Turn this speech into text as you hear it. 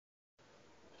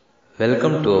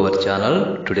Welcome to our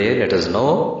channel. Today let us know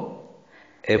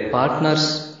a partner's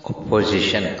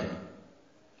position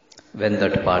when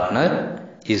that partner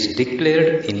is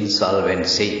declared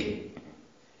insolvency.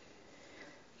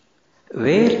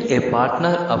 Where a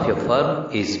partner of a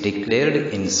firm is declared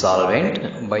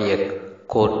insolvent by a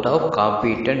court of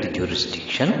competent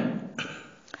jurisdiction,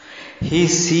 he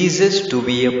ceases to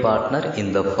be a partner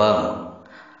in the firm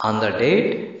on the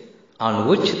date on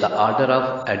which the order of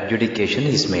adjudication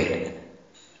is made.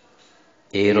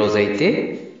 ఏ రోజైతే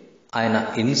ఆయన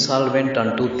insolvent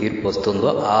అంటూ తీర్పు వస్తుందో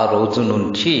ఆ రోజు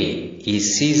నుంచి ఈ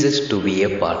ceases to be a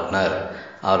partner,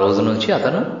 ఆ రోజు నుంచి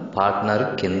అతను పార్ట్నర్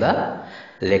కింద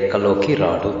లెక్కలోకి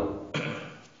రాడు.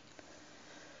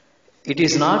 It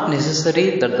is not necessary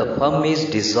that the firm is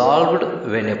dissolved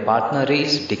when a partner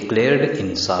is declared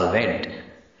insolvent.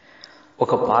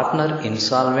 ఒక పార్ట్నర్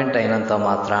ఇన్సాల్వెంట్ అయినంత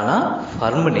మాత్రాన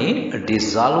ఫర్మ్ని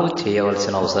డిజాల్వ్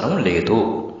చేయవలసిన అవసరం లేదు.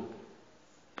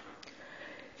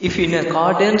 If in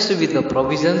accordance with the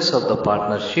provisions of the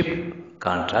partnership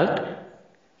contract,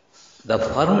 the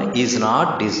firm is not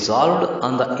dissolved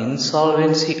on the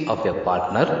insolvency of a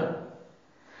partner,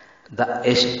 the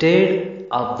estate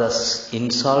of the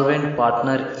insolvent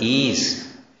partner is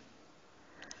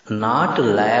not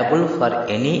liable for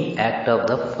any act of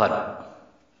the firm,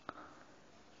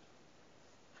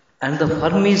 and the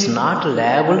firm is not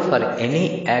liable for any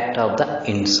act of the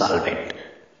insolvent.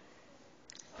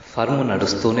 Firm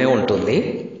నడుస్తూనే ఉంటుంది.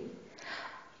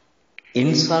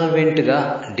 ఇన్సాల్వెంట్గా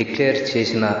declare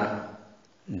చేసిన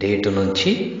date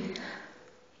నుంచి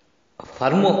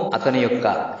ఫర్ము అతని యొక్క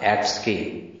యాక్ట్స్కి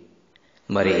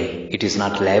మరి it is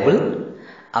not liable.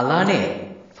 అలానే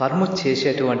ఫర్ము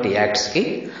చేసేటువంటి యాక్ట్స్కి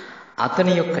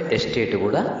అతని యొక్క ఎస్టేట్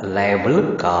కూడా లయబుల్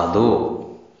కాదు.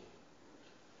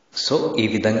 సో ఈ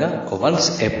విధంగా once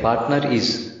a partner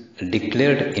is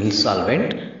declared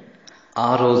insolvent, ఆ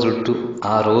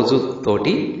రోజు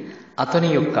తోటి అతని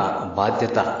యొక్క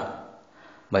బాధ్యత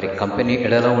మరి కంపెనీ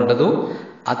ఎడల ఉండదు,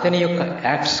 అతని యొక్క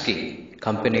యాక్ట్స్కి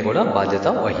కంపెనీ కూడా బాధ్యత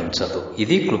వహించదు.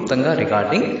 ఇది క్లుప్తంగా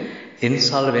regarding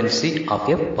insolvency of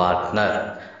a partner.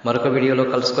 మరొక వీడియోలో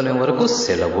కలుసుకునే వరకు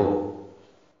సెలవు.